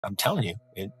I'm telling you,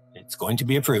 it's going to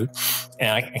be approved.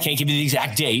 And I can't give you the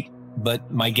exact date,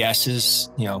 but my guess is,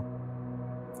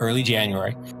 early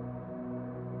January.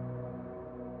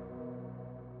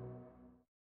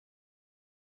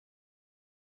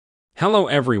 Hello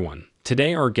everyone.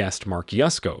 Today our guest Mark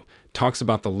Yusko talks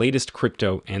about the latest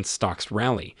crypto and stocks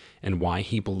rally and why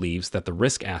he believes that the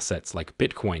risk assets like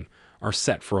Bitcoin are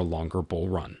set for a longer bull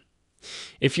run.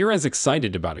 If you're as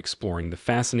excited about exploring the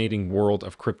fascinating world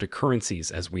of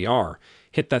cryptocurrencies as we are,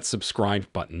 hit that subscribe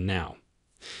button now.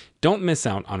 Don't miss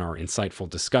out on our insightful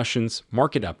discussions,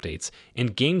 market updates,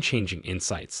 and game-changing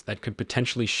insights that could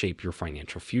potentially shape your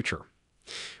financial future.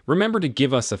 Remember to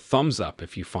give us a thumbs up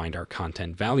if you find our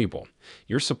content valuable.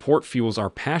 Your support fuels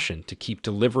our passion to keep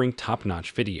delivering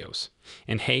top-notch videos.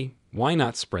 And hey, why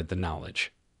not spread the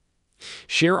knowledge?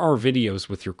 Share our videos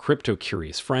with your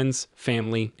crypto-curious friends,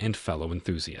 family, and fellow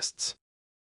enthusiasts.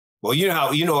 Well, you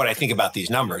know what I think about these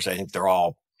numbers. I think they're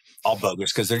all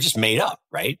bogus because they're just made up,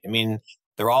 right? I mean,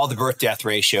 they're all the birth-death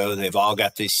ratio. They've all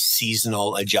got these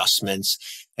seasonal adjustments.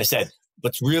 I said,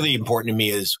 what's really important to me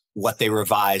is what they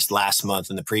revised last month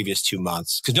and the previous 2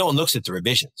 months, because no one looks at the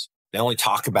revisions. They only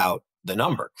talk about the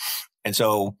number. And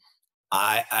so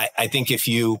I think if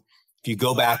you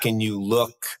go back and you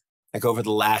look, like over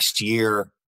the last year,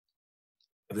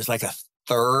 it was like a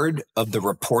third of the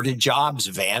reported jobs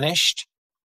vanished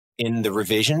in the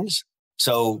revisions.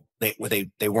 So they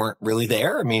weren't really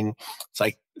there. I mean, it's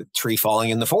like a tree falling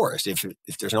in the forest. If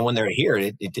there's no one there to hear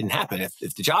it, it didn't happen.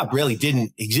 If the job really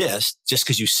didn't exist, just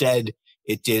because you said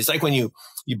it did, it's like when you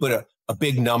put a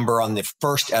big number on the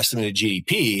first estimate of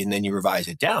GDP and then you revise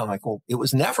it down, like, well, it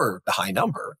was never the high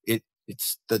number.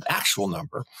 It's the actual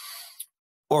number.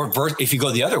 Or if you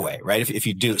go the other way, right? If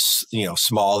you do,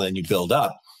 small, then you build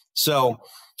up. So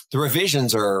the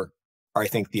revisions are, I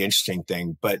think, the interesting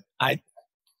thing. But I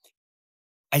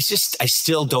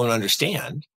still don't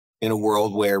understand, in a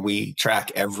world where we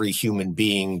track every human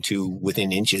being to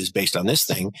within inches based on this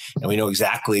thing, and we know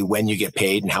exactly when you get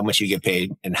paid and how much you get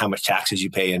paid and how much taxes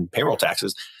you pay in payroll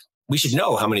taxes. We should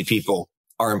know how many people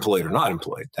are employed or not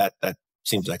employed. That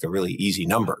seems like a really easy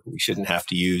number. We shouldn't have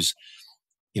to use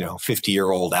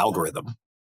 50-year-old algorithm.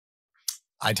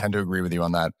 I tend to agree with you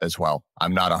on that as well.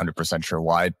 I'm not 100% sure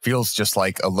why. It feels just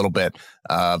like a little bit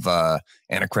of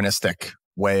anachronistic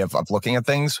way of looking at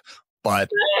things. But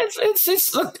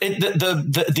look,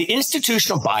 the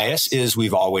institutional bias is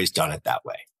we've always done it that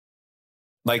way.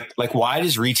 Like why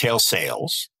does retail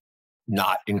sales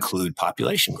not include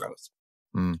population growth?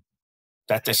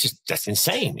 That's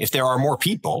insane. If there are more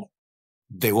people,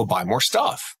 they will buy more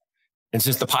stuff. And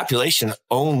since the population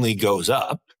only goes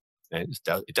up,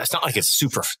 that's not like it's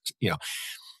super,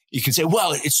 you can say,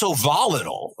 well, it's so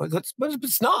volatile, but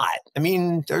it's not. I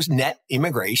mean, there's net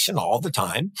immigration all the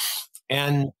time.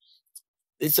 And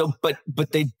so, but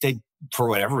they, for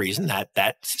whatever reason, that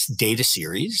data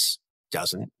series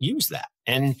doesn't use that.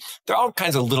 And there are all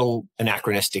kinds of little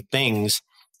anachronistic things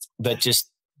that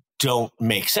just don't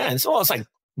make sense. Well, it's like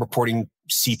reporting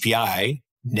CPI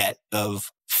net of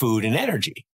food and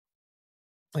energy.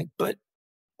 But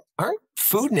aren't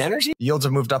food and energy? Yields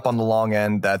have moved up on the long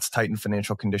end. That's tightened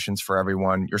financial conditions for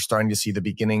everyone. You're starting to see the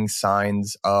beginning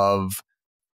signs of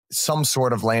some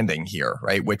sort of landing here,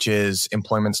 right? Which is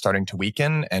employment starting to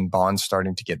weaken and bonds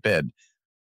starting to get bid.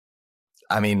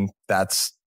 I mean,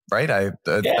 that's right.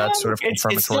 That's sort of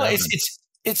confirmatory.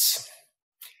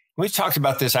 We've talked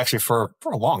about this actually for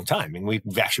a long time. I mean,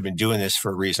 we've actually been doing this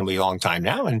for a reasonably long time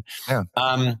now. And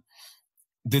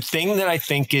the thing that I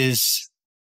think is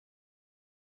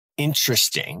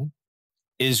interesting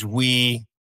is we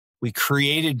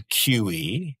created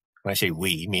QE. When I say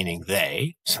we, meaning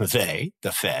they, so they,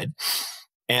 the Fed.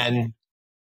 And,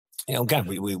 again,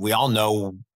 we all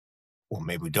know, well,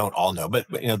 maybe we don't all know, but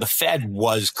the Fed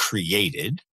was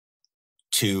created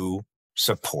to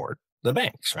support the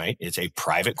banks, right? It's a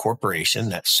private corporation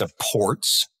that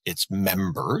supports its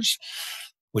members,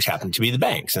 which happen to be the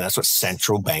banks. And that's what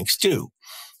central banks do.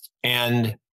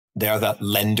 And they're the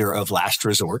lender of last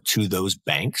resort to those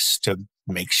banks to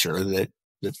make sure that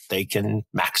they can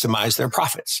maximize their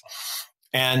profits.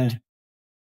 And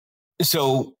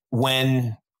so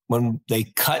when they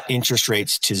cut interest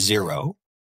rates to zero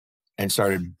and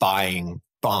started buying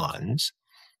bonds,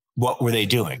 what were they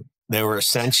doing? They were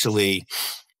essentially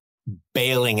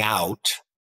bailing out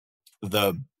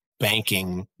the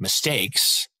banking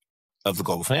mistakes of the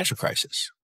global financial crisis,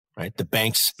 right? The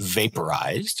banks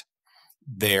vaporized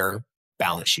their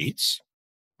balance sheets,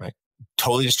 right?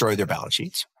 Totally destroyed their balance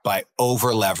sheets by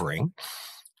over levering.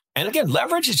 And again,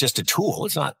 leverage is just a tool.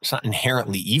 It's not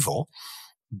inherently evil,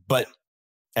 but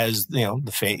as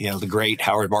the great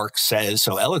Howard Marks says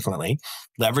so eloquently,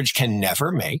 leverage can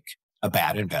never make a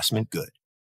bad investment good.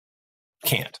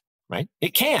 Can't, right?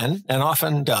 It can, and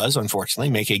often does,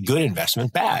 unfortunately, make a good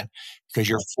investment bad because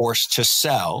you're forced to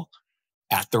sell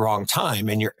at the wrong time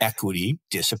and your equity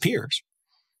disappears.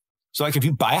 So like if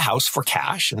you buy a house for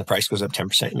cash and the price goes up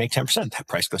 10%, you make 10%. That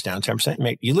price goes down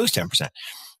 10%, you lose 10%.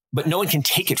 But no one can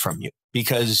take it from you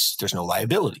because there's no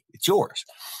liability. It's yours.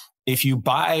 If you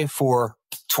buy for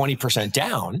 20%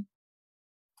 down,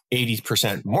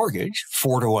 80% mortgage,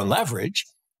 4-to-1 leverage,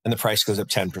 and the price goes up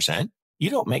 10%, you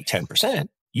don't make 10%,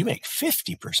 you make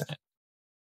 50%.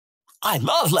 I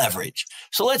love leverage.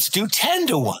 So let's do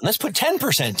 10-to-1. Let's put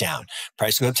 10% down.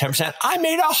 Price goes up 10%. I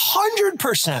made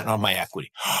 100% on my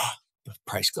equity. The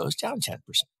price goes down 10%.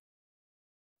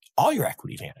 All your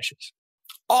equity vanishes.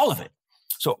 All of it.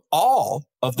 So all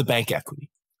of the bank equity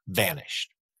vanished.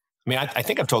 I mean, I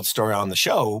think I've told the story on the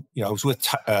show. I was with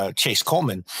Chase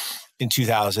Coleman in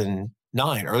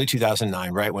 2009, early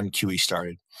 2009, right when QE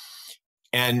started.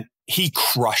 And he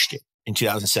crushed it in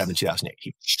 2007, 2008.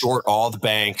 He short all the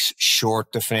banks,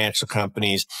 short the financial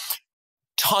companies,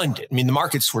 tonned it. I mean, the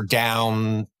markets were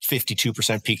down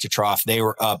 52% peak to trough. They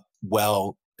were up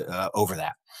well over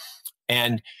that.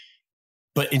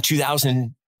 But in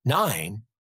 2009,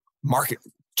 market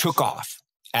took off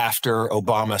after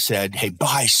Obama said, hey,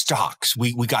 buy stocks.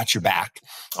 We got your back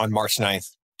on March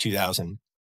 9th,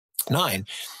 2009.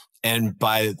 And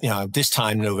by this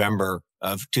time, November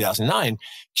of 2009,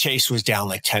 Chase was down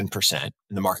like 10% and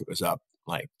the market was up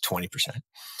like 20%.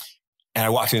 And I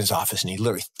walked in his office and he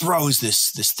literally throws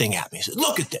this thing at me. He said,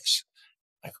 look at this.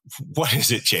 Like, what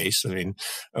is it, Chase? I mean,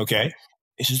 okay.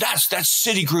 He says, that's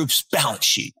Citigroup's balance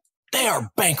sheet. They are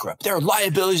bankrupt. Their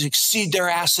liabilities exceed their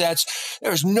assets.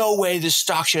 There's no way this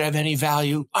stock should have any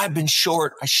value. I've been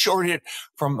short. I shorted it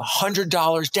from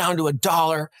 $100 down to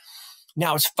 $1.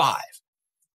 Now it's $5.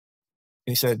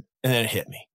 He said, and then it hit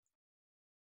me.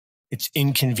 It's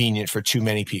inconvenient for too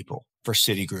many people for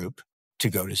Citigroup to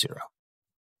go to zero.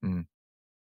 And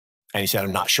he said,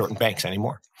 I'm not shorting banks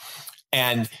anymore.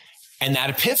 And that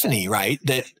epiphany, right,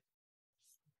 that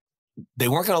they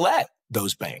weren't going to let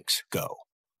those banks go,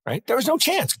 right? There was no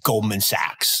chance Goldman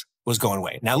Sachs was going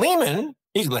away. Now, Lehman,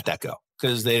 you could let that go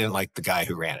because they didn't like the guy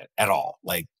who ran it at all.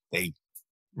 Like, they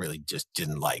really just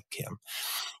didn't like him.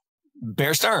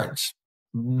 Bear Stearns,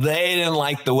 they didn't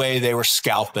like the way they were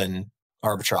scalping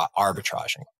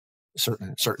arbitraging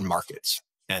certain markets.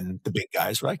 And the big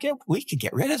guys were like, yeah, we could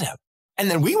get rid of them. And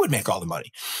then we would make all the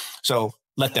money. So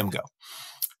let them go.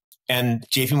 And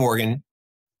JP Morgan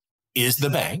is the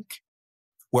bank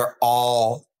where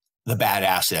all the bad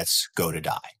assets go to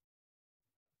die.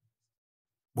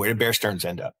 Where did Bear Stearns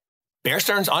end up? Bear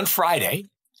Stearns on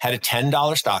Friday had a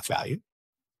 $10 stock value.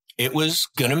 It was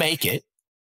going to make it.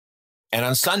 And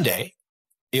on Sunday,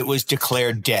 it was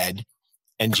declared dead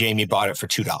and Jamie bought it for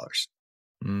 $2.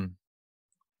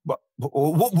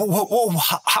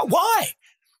 Why?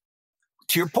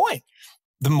 To your point,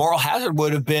 the moral hazard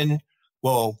would have been,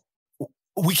 well,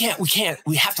 we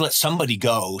have to let somebody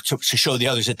go to show the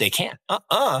others that they can't.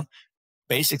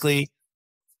 Basically,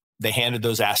 they handed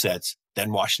those assets.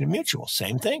 Then Washington Mutual,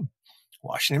 same thing.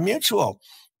 Washington Mutual,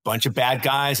 bunch of bad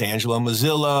guys, Angelo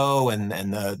Mazzillo and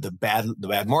the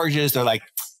bad mortgages. They're like,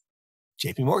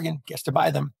 JP Morgan gets to buy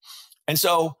them. And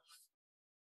so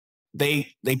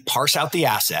they parse out the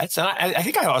assets. And I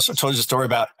think I also told you the story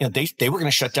about, they were going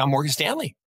to shut down Morgan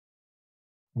Stanley.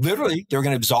 Literally, they were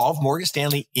going to absolve Morgan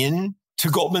Stanley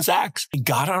into Goldman Sachs. He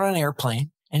got on an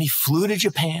airplane and he flew to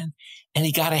Japan and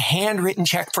he got a handwritten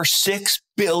check for $6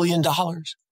 billion for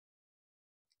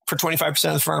 25%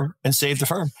 of the firm and saved the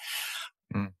firm.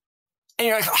 And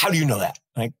you're like, how do you know that?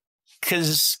 Like,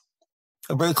 because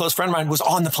a really close friend of mine was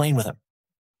on the plane with him,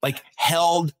 like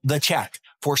held the check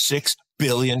for $6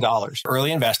 billion.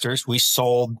 Early investors, we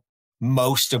sold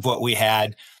most of what we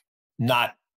had,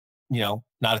 not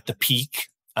at the peak,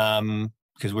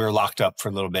 because we were locked up for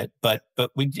a little bit, but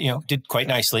we, did quite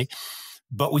nicely,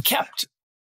 but we kept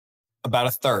about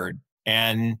a third,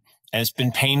 and it's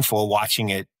been painful watching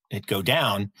it go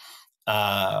down,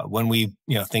 when we,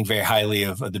 think very highly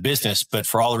of the business, but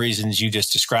for all the reasons you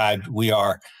just described, we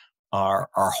are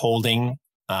holding,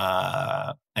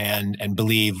 and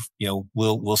believe,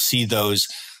 we'll see those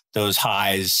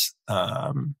highs,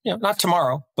 not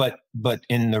tomorrow, but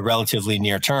in the relatively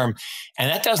near term. And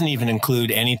that doesn't even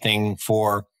include anything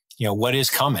for, what is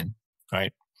coming,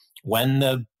 right? When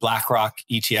the BlackRock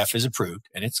ETF is approved,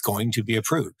 and it's going to be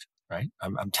approved, right?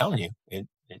 I'm telling you,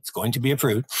 it's going to be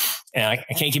approved. And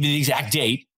I can't give you the exact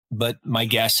date, but my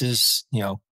guess is,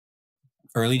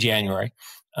 early January.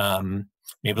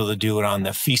 Maybe they'll do it on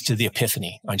the Feast of the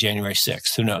Epiphany on January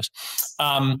 6th. Who knows?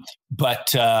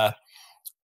 But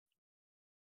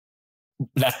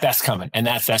that's coming, and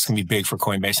that's going to be big for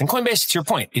Coinbase. And Coinbase, to your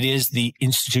point, it is the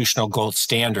institutional gold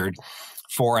standard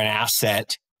for an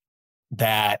asset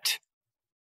that,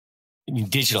 I mean,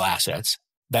 digital assets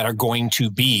that are going to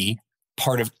be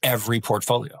part of every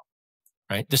portfolio,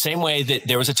 right? The same way that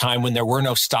there was a time when there were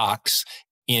no stocks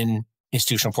in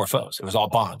institutional portfolios. It was all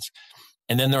bonds.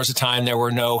 And then there was a time there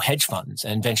were no hedge funds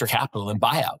and venture capital and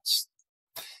buyouts.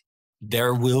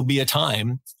 There will be a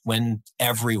time when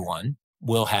everyone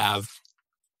will have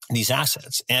these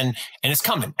assets, and it's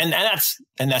coming, and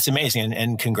that's amazing.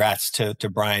 And congrats to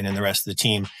Brian and the rest of the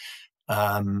team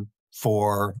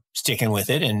for sticking with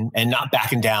it and not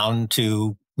backing down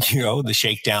to, you know, the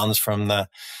shakedowns from the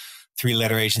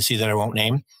 3-letter agency that I won't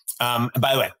name. By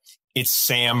the way, it's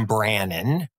Sam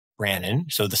Brannan.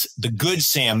 So the good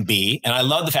Sam B. And I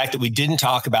love the fact that we didn't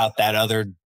talk about that other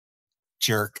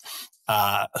jerk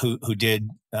who did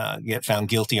get found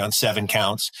guilty on 7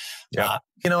 counts. Yeah.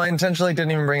 You know, I intentionally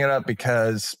didn't even bring it up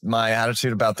because my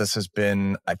attitude about this has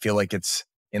been, I feel like it's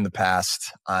in the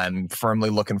past. I'm firmly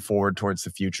looking forward towards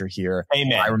the future here.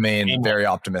 Amen. I remain very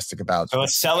optimistic about it. So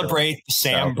let's celebrate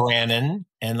Sam Brannan,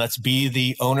 and let's be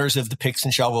the owners of the picks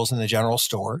and shovels in the general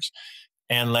stores.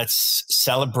 And let's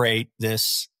celebrate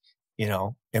this, you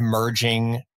know,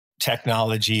 emerging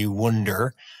technology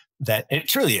wonder that it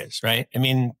truly is, right? I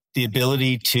mean, the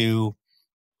ability to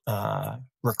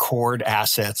record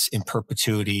assets in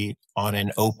perpetuity on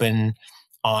an open,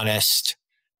 honest,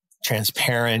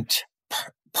 transparent,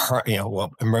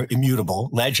 immutable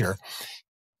ledger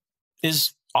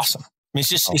is awesome. I mean,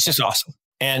 it's just awesome.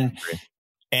 And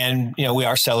you know, we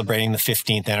are celebrating the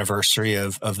 15th anniversary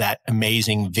of that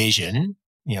amazing vision,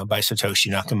 you know, by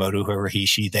Satoshi Nakamoto, whoever he,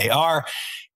 she, they are.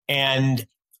 And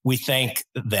we thank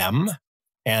them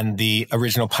and the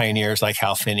original pioneers like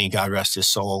Hal Finney, God rest his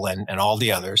soul, and all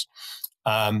the others,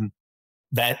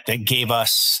 that gave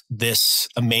us this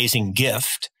amazing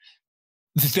gift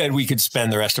that we could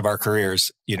spend the rest of our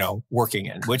careers, you know, working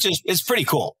in, which is pretty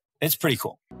cool. It's pretty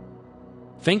cool.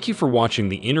 Thank you for watching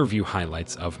the interview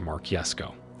highlights of Mark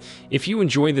Yusko. If you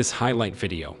enjoy this highlight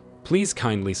video, please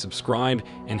kindly subscribe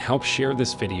and help share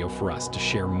this video for us to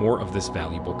share more of this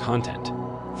valuable content.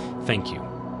 Thank you.